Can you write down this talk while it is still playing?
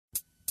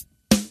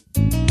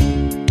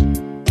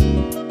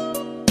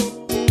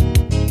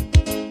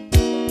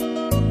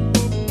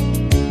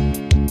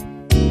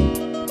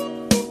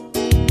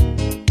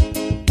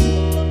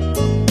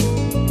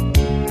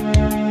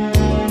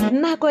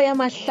ya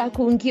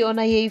mahlakong ke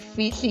yona ye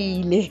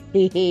fihlile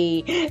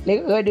le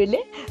gono le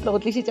go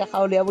tlišitša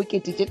kgaolo ya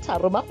bokete tše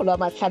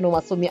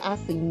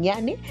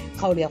 350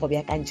 kgaolo ya go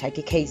beakantšha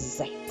ke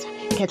KZ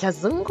Ketla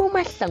Zungu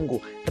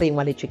Mahlangu re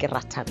ngwaletšwe ke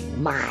Rata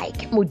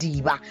Mike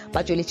Modiba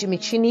ba tšweletše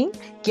metšhineng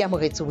ke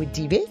amogetše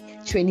Bodibe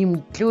Tšhweni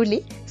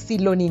Mtlole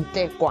Siloni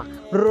Ntekwa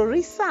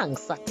Ruri Sang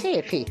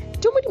Sathege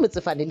Tumodi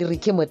Motsefane le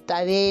Rike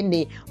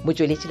Motabene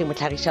motšweletše le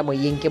motlhagiša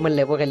moyeng ke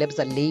Molebogele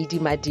Bza Lady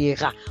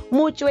Madira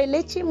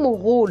motšweletše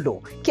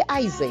mogolo ke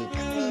Isaac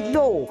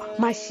Silo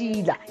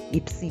Mashila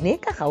ipsine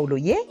ka kgaolo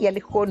ye ya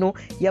lekgono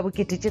ya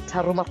bokete tše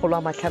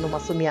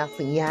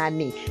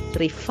 350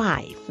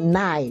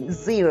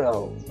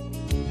 3590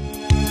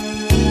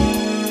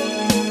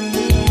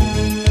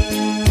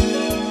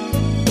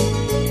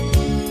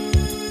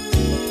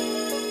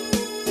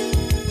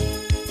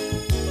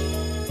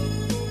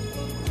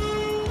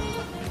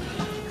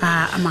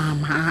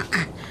 mama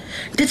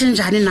ndithi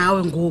njani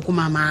nawe ngoku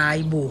mama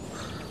hayibo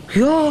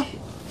yo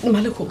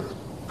Maleko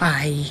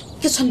hayi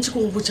ke tshwanetse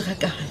go botse ga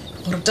kae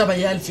gore taba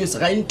ya Alfios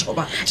ga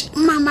inthoba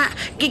mama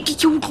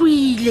ke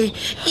utlwile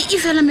e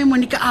fela me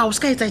Monica a o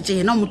ska etsa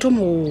tjena motho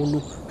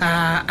mogolo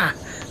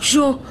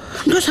jo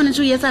ndo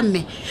tshwanetse o etsa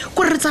mme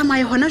go re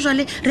tsamaye hona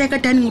jwale re ka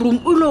dining room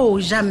o lo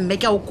ja mme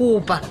ke a o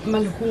kopa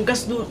Maleko nka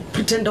se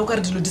pretenda o ka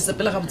re dilo di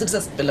sepela ga botse di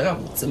sa sepela ga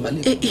botse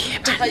Maleko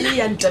taba ye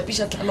ya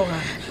ntapisha tlhaloga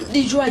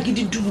di jwa ke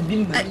di durubi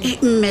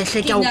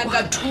mmehle ke a o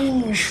ka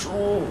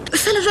thuso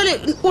fela jwale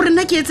o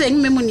rena ke etseng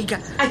mme Monica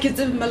a ke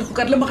tsebe Maleko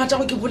ka re le mogatša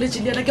go ke boletse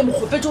le yena ke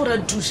mogopetse o ra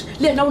thushe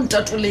le yena o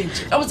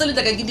ntatoletse a botse le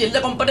tla ka ke di le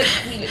kompada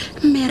ke ile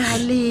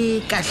merale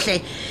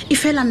kahle e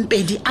fela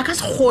mpedi a ka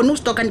se gone o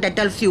stoka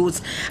ntata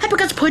Alfios hape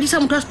ka sephodisa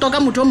motho a stoka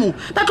motho mo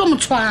ba tlo mo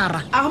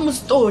tshwara a mo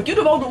stoke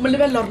do ba o mo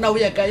lebella rena o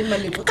ya kae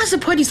Maleko ka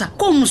sephodisa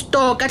ko mo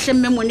stoka hle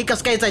mme Monica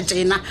ska etsa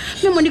tjena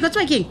mme Monica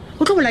tswa keng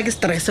o tlo bola ke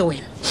stress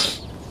wena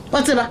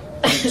wa tseba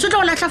so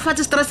tlo la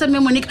hlafatse stress mme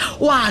Monica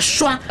wa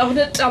shwa a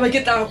bona taba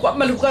ke tla kwa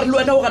Maleko ka re le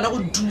wena o gana go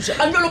dusha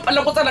a nlo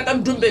pala go tsana ka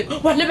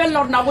ndumbeng wa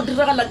lebella rena go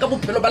diragala ka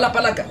bophelo ba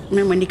lapalaka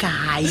mme Monica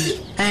hai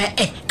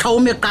ka o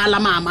me kala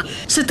mama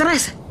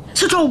stress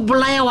se tlo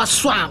bolaya wa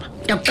swaba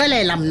ke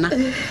qolela mna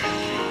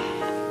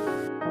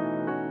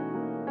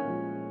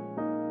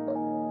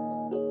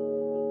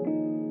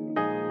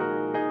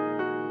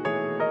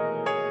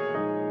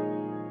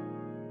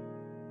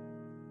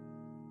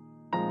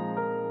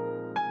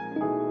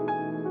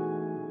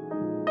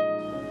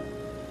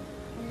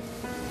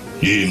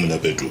Ye mna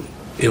Phetola.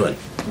 Ewan.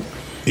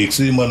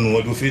 Iksimanu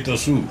watu fita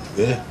su,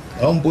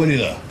 amponi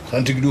na.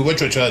 Kanti kidu ba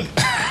chochani.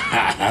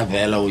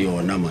 Vela o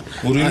yona man.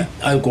 Uri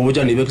ai go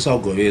botsa ne be ke sa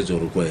go betso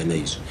re go ena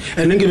iso.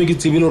 Ene ke be ke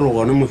tsebile re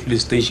gona mo fuel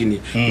station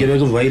ke be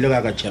ke vaile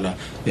ka tshela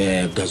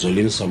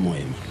gasoline somewhere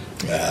man.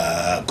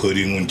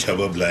 Kori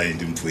nchaba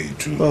blind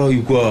mfwetu.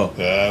 Ikwa.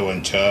 Wa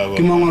nchaba.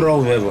 Ke mangora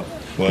o veva.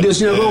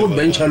 Desnya go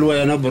bencha lo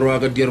yana bro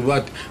ka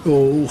dirbat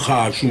o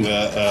khashu.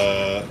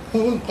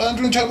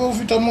 Kanti nchaba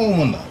ufita mo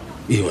mona.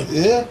 Ewan.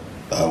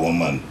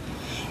 Man.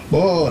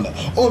 Bona.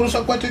 Oro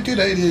sa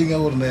kwatitira ile nga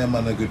orna ya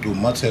mana ke tu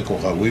Matsheko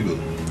gagwe.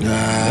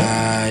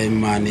 Ai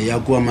man ya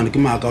kwa man ke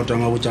maka o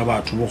tanga botsa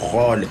batho bo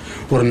gole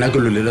gore nna ke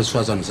lo le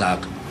sefazana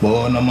saka.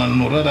 Bona man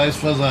no ra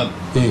isfazana.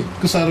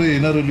 Ke sa re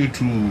ina re le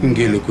tu.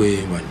 Ngele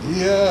kwe man.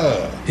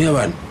 Yeah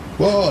man.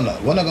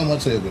 Bona ka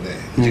Matsheko le.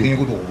 Ke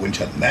go go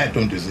bontsha na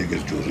tonto se ke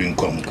jo reng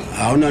konka.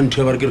 Ha ona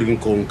ntwe ba ke reng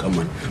konka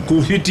man.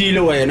 Ku fitile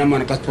wena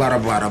man ka tswara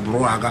bara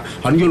bro aka.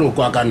 Ha njelo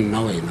kwa ka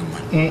nna wena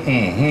man.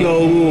 Ke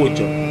o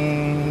botsa.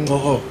 Wa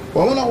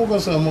bona go ka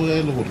sa mo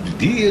le go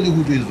di le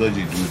go bezwa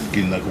di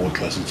ke nna go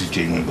tlase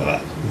tšengwe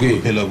bra.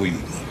 Ke phela go ima.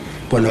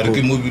 Bona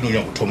ke mo bino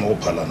ya go thoma go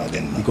phalana le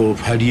nna. Go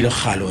phadile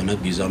gale wena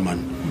Bizza man.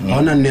 Ha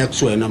ona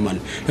next wena man.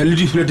 Le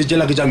di flete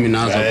tšela ke tša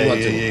minaza go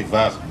batse.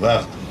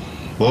 Va.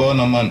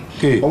 Bona man.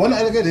 Wa bona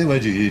ele ke ba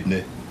di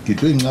ne. Ke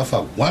tlo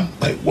ngafa one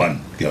by one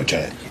ke a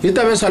tšaya. E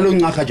tabe sa lo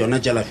ngaga jona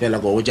tšela fela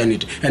go go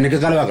tšanite. Ene ke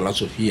ka le ba la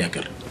Sofia ke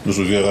re.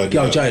 Sofia ga ke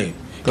a tšaya.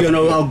 Ke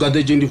no o ga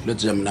de jendi flete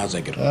tša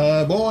minaza ke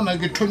re. Bona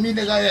ke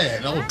thomile ka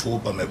yena go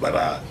thopa me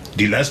bara.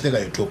 Di last ka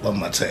e thopa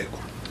Matsheko.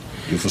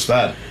 Di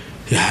fustara.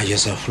 Ya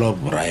yes a flop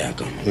braya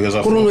ka.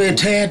 Go no e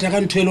theta ka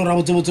nthwelo ra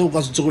botse o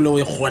ka se tsogole o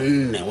e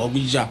gonne wa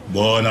buja.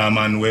 Bona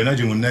man wena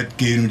je mo net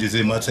game di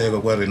se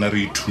Matsheko kwa rena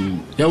re 2.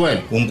 Ya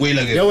wena. O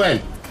nkwela ke. Ya wena.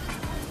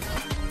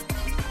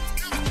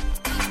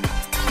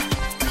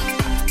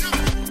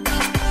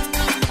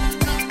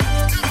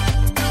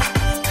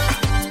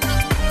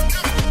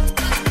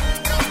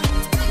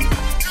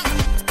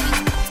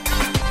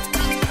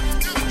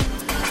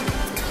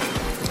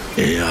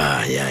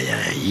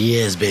 Yeah.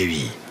 Yes,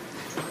 baby.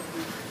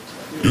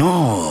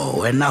 No,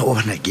 wena o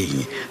bona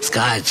keng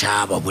ska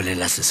tshaba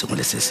bolela se sengwe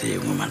le se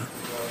sengwe man.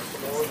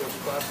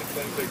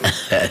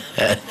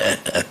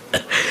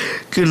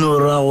 Ke no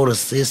ra gore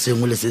se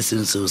sengwe le se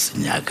sengwe se o se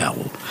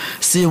nyakago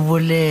se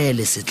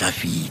bolele se tla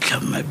fitla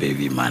my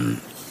baby man.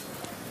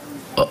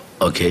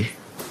 Okay.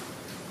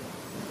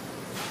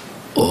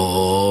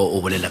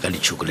 O bolela ka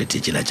di-chocolate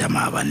tšela tša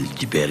maabane le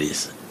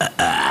di-berries.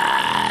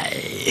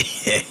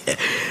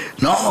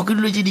 No, ke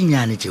dilo tše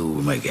dinyane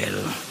tšeo my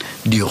girl.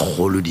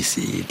 dikgolo di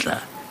setla.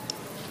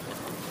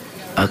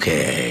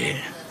 Okay,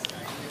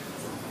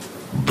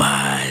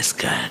 bye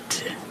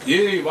Scott.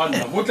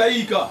 Bana mo tla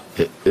ika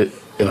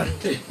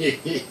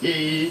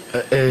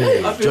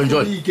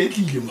John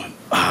iketlile man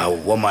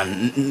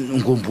woman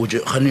ngomputse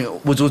khane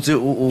botsotse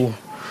o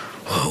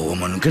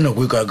woman ke na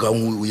go ka ka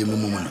o ye mo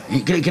mona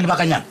ke le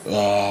bakanyana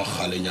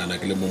galenyana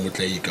ke le mo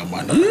motla ika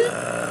mana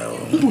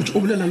mputse o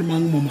bolela le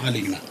mang mo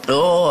mogaleng na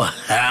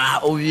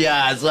o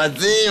ya so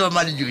tseba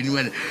mali juni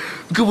man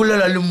ke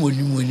bolela le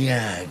moni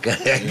yaka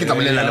ke ta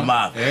bolela le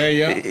mang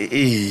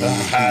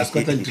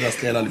skota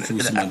ntira le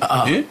fusi man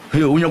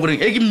o nya gore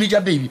ke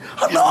mmija baby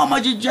no ma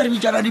jari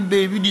bijana di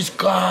baby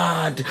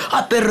discard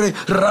apere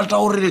rata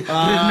gore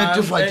re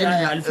netefatse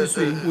le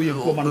fusi o ye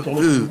ko man tlo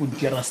go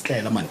ntira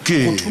stela man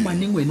go thoma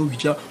neng wena o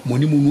bitsa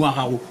moni monu wa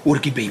gago o re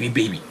ke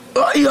baby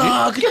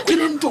ya ke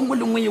le ntongo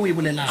le ngwe e o e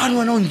bolela a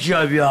nwana o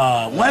ntšea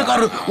bjang wa ka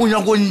re o nya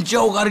go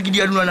ntšea o ka re ke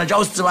dianwana tša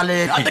o se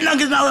tsebalele ape nna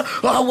ke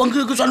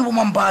tshwane bo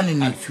mampane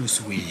ne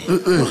alfuse we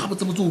ga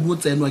botsebotse o di o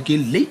tsenwa ke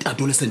late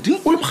adolescent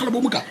o le mogala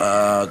bo moka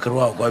ke re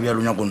wa kwa bjalo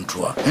o nya go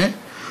nthoa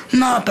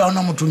nna pe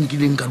ona motho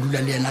nkileng ka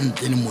dula le ena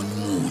ntle le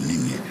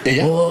moni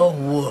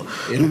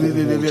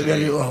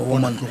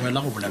mantlogela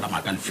go bolela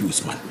maaka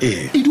alfuse man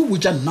e di o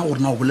botsa nna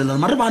gore na o bolela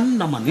mare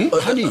banna mane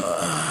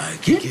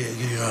ke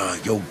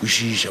o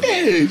kwešiša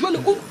jale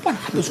o bona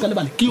gape se ka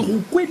lebale ke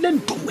go kwele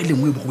ntongwe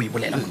lengwe bo go e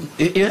bolela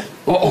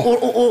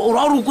o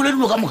ra gore o kwele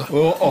dilo ka moka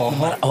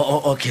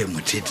okay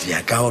motheti ya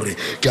ka gore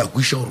ke a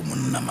kweša gore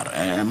monna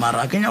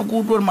mara a kenya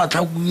kutlwe gore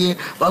matlhakoe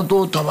ba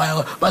to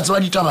thaba ba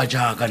tseba ditaba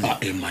jaaka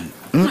man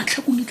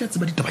matlhakong e tla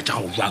tseba ditaba tja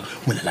gago jang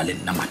bolela le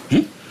nna man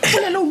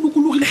bolela o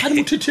lokologile ga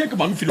di motheti ya ke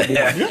bangfile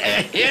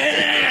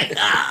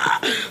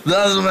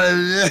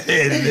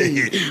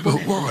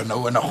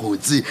bona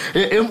kgotsi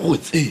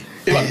mokgotsi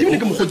ebile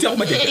ke mokgotsi ya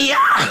go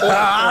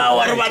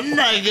ware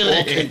banna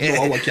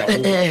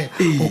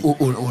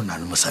o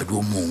na le mosadi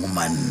o mongwe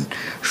man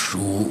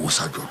so o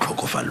sa tlo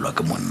tlhokofalelwa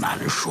ke monna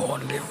le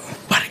šole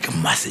ba re ke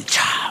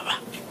masetšhaba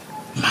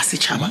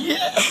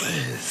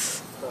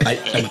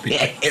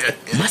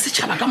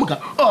masetšhaba ka moka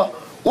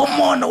o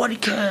mona wa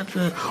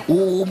dikhepe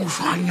o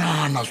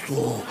moswanyana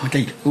so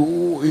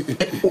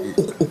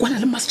o kwana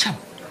le masetšhaba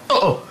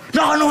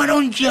nagana wena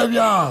o ntšea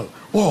bjang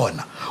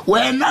bona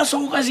wena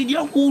so o ka se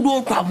dia kudu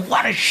o tlhwabo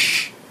kware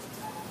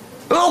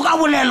o ka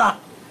bolela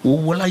o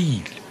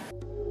bolaile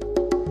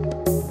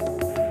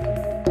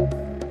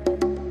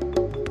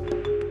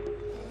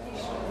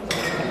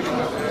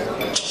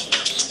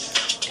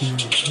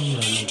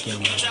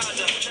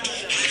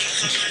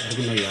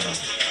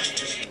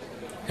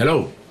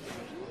hello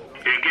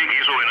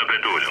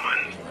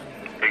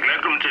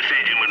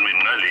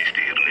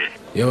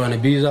Wena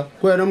Bizza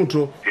ko yena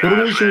motho gore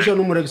mo šomiša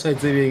no more ke sa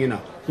tsebeng na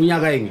o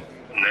nyaka eng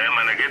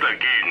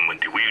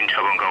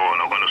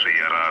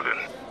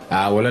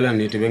o lela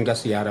nnete beng ka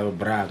se yara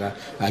braka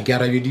a ke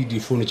arabe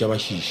difounu tša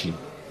bašiši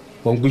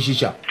wa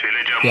nkwešiša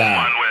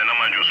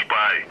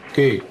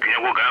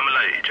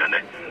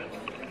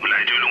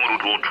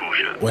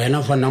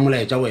wena fa nna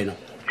molaetša wena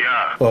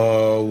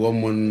wa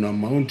monna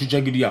ma o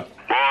nthuša ke diang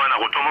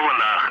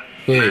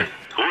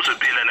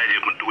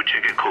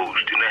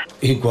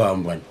e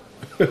kwang bana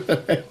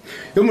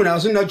e mona a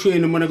se nna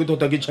tšhoene mona ke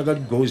tota ke tšhaka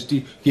ghost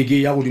ke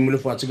ya godimo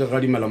lefatshe ka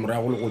gadimela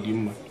morago le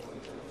godimo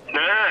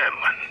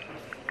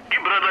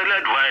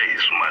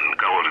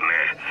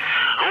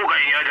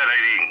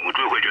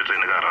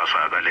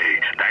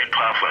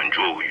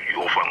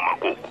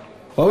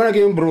wa bona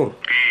ke eng bror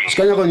se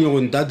ka nyaka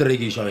nyego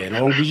ntaterekiša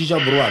wena wa nkwešiša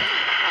browat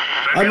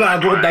a be a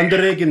ke go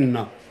dantereke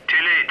nna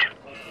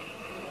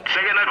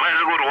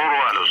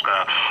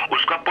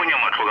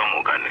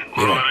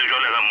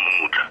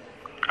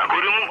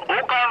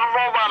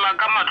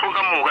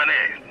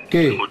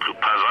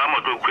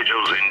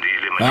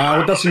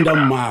o ta sinda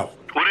mmago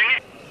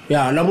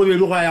ya la bobedi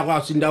go ya go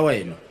a sinda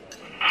wena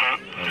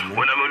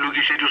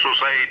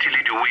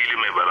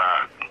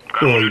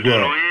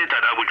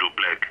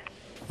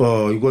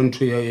iko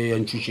ntho ya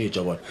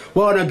ntšhušetša bona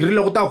bona ke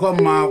rile go ta kgwa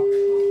mmago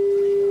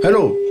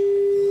hello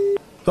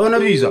bona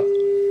Bizza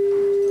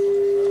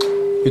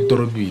e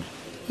torobile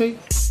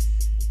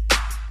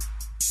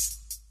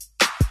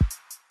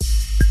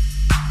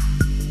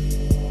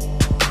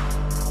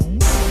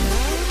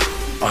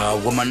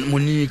woman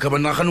monika ba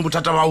nagane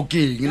bothata ba o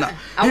keng na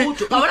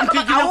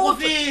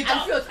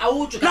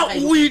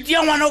o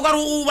itia ngwana o ka re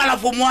o bala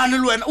fomoane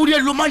le wena o dia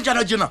dilo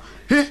mantšana tjena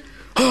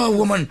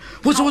woman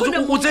o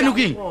tsene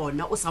keng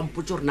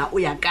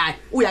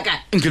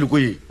nkele ko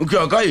eng o ke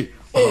ya kae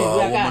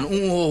woman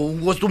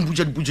o se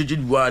tomputša diputše tše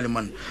dibuale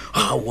man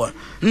awa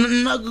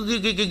nna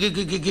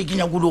ke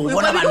nyakolo go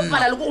bona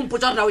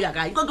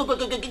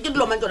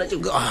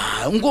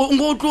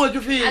nko tloe ke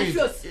fele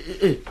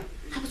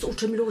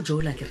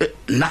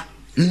nna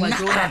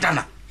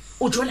ratana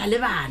o jola le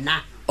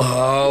bana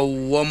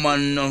aowa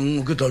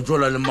man ke tla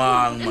tsola le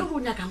mang man o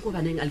nyakang ko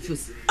baneng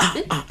Alfios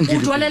o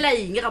tlolela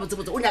eng ga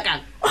botsebotse o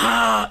nyakang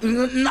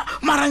nna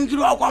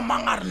marankile wa kwa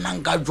mang a re nna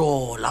nka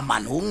jola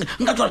man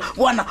nka jola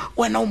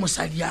wena o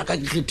mosadi yaka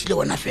ke kgethile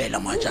wena fela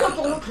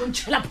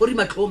mojaotšhela phori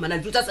matlhong man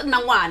Alfios a se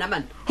nna ngwana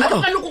man ka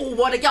le go go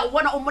bona ke a go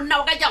bona o monna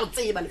o ka ke a go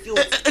tseba Alfios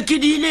ke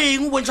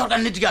diileng o bontšha gore ka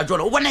nnete ke a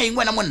jola o bona eng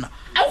wena monna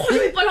a go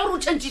le ipala gore o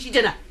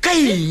tšhentšhišitena ka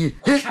eng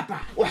tlhapa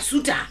wa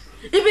suta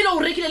ebile o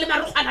rekile le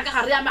marogwana ka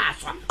gare ya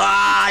maswa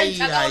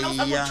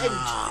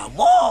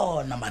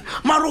bona man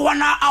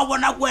marogwana a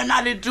bona ko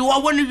wena le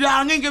wa bone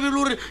bjang ke be le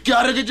gore ke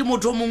a reketse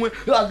motho o mongwe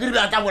a kere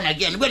bja ta bona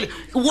ke ene bele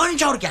o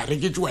bontšha gore ke a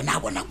reketse wena a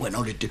bona ko wena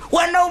o le teng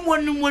wena o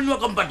mone wa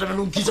kampatana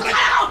le nkisa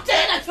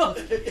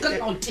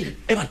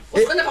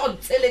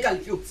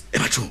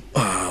batho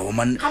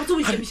man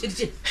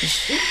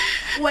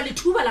wa le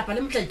thuba lapa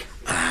le motlaika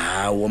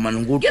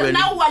man ke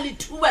nna wa le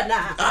thuba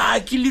na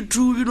ke le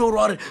thubi le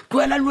gore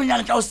tloela le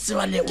lonyana tla o se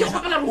tseba le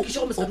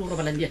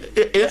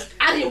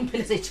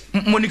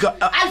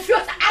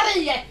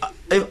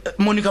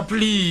Monica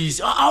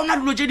please a ona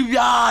dilo tse di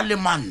bjale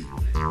man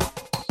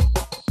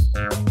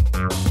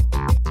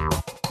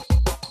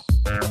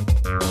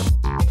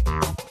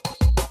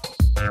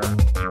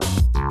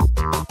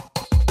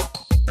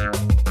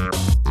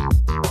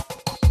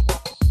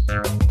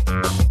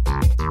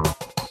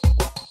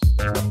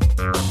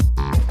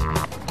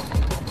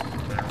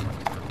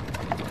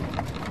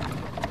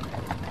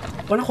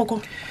bona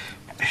goko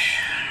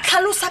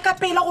tlhalosa ka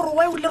pela gore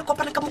wa o le re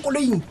kopana ka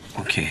mokoloing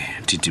okay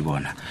titi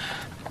bona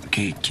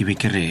ke be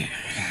ke re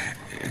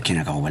ke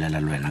nyaka go bolela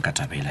le wena ka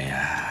tabela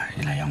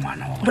ya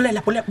ngwana wa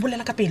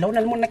bolela ka pela o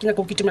na le monna ke nyaka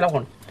go kitimela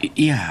gona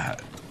ya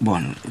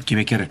bona ke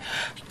be ke re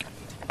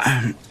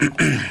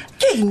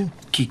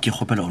ke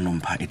gopela o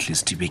nompha at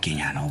least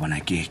bekenyana go bona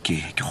ke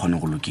kgone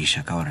go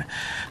lokiša ka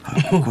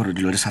gore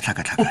dilo di sa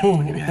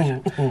tlhakatlhakane bjale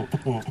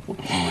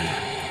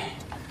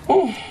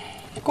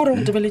kore o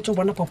ntebeletse o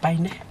bona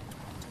popaine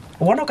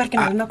o bona o ka re ke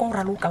na le nako o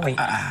raloka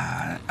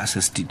wena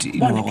assistiti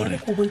bona ke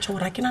go bontšha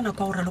gore a ke na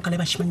nako o raloka le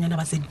bašimanyana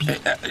ba ZB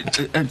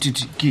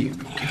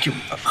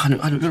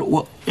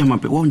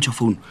emape wa ntšha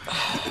phone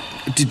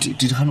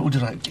titi gane o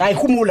dira ai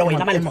humule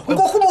wena mane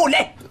nko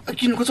humule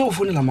ke no tsa go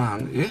founela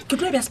mang ke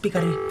tlo be a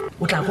speakere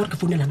o tla gore ke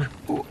founela mang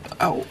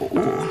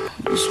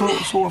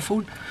so wa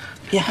phone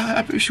ya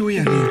ape sho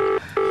ya re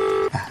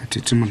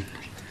titi man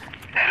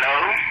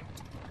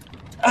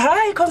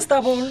hi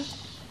constable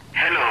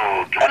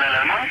hello ke bona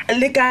la mang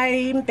le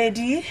kae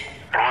mpedi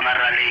bona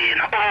ra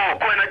lena ko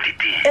wena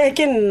titi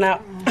ke nna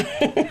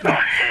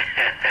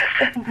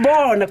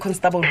bona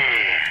constable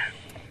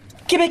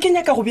ke be ke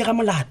nyaka go bega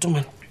molato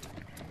man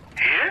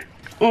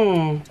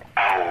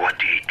aowa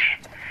titi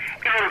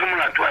e le gore ke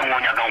molato wa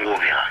ngonya ka go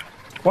bega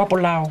wa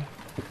polao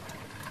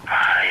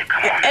ai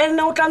come on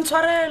ene o tla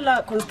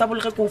ntshwarela constable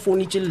ge ko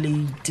founitse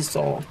late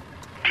so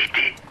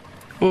titi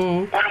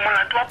wa le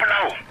molato wa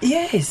polao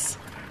yes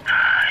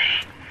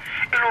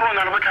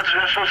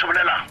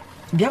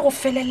bja go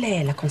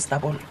felelela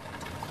constable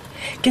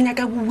ke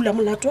nyaka bula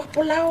molato wa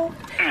polao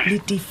le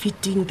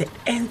defeating the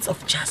ends of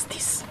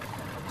justice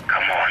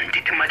come on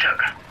titi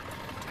machaka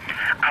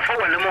a fa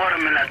wa le mo gore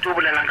melato o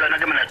bolelang ka yona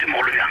ke melato e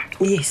mogolo bjang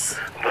yes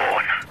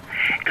bona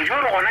ke jo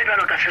re gona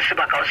jalo ka se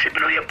sebaka o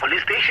sepelo ye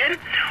police station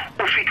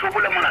o fitlhe o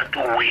bole molato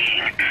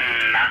weng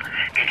nna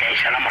ke tla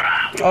išala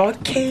morago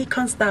okay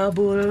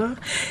constable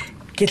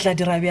ke tla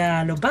dira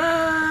bjalo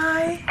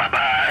bye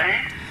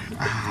bye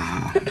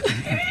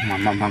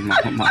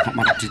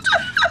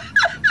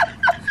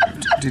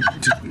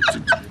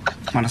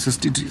mara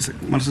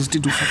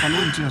sestiti o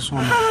fapalonte ya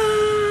sona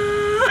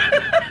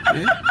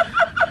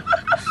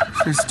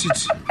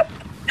sestiti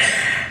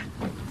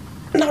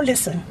now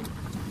listen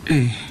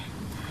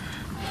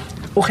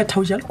o kgetha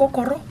o ja le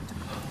kokoro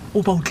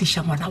o ba o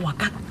tliša ngwana wa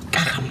ka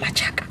ga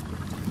Matsheko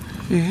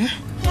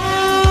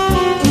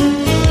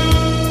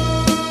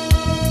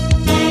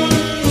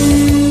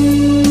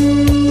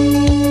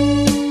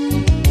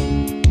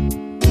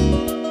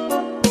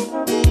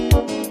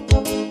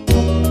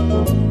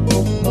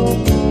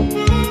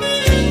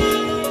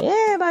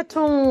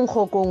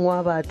kgokong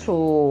wa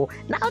batho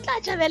na o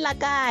tla tšhabela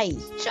kae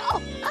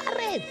jo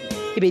aretse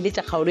e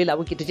beeletša kgaolo e la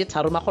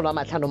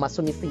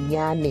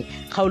bo3,550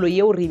 kgaolo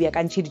yeo re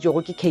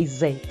beakantšheditšego ke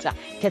KZ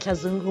kgetla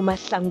zungu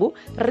mahlangu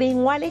re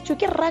ngwaletšwe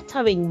ke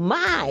Rathabeng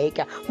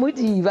Mike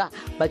Modiba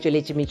ba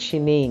tšweletše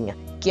metšhineng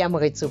ke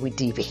amogetse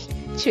Bodibe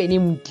Tšhweni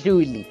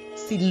Mtluli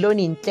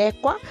Siloni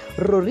Ntekwa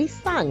Ruri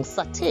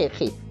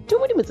Sathege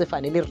Tumodi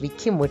Motsefane le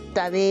Ricky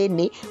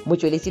Motabene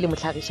motsweletši le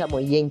motlhagiša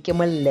moyeng ke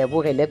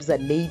Molleboge Lebza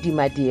Lady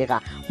Madira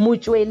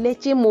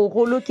motsweletši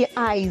mogolo ke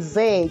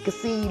Isaac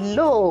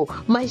Silo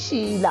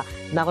Mashila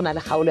na gona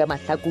le kgaolo ya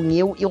mahlakong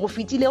yeo e go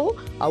fitilego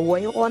a wa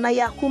e gona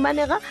ya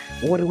humanega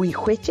gore o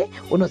ihwetše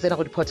o no tsena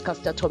go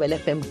di-podcast tša Thobela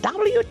FM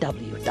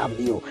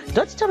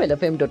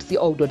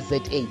www.thobelafm.co.za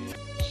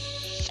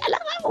šala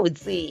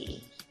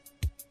gabotse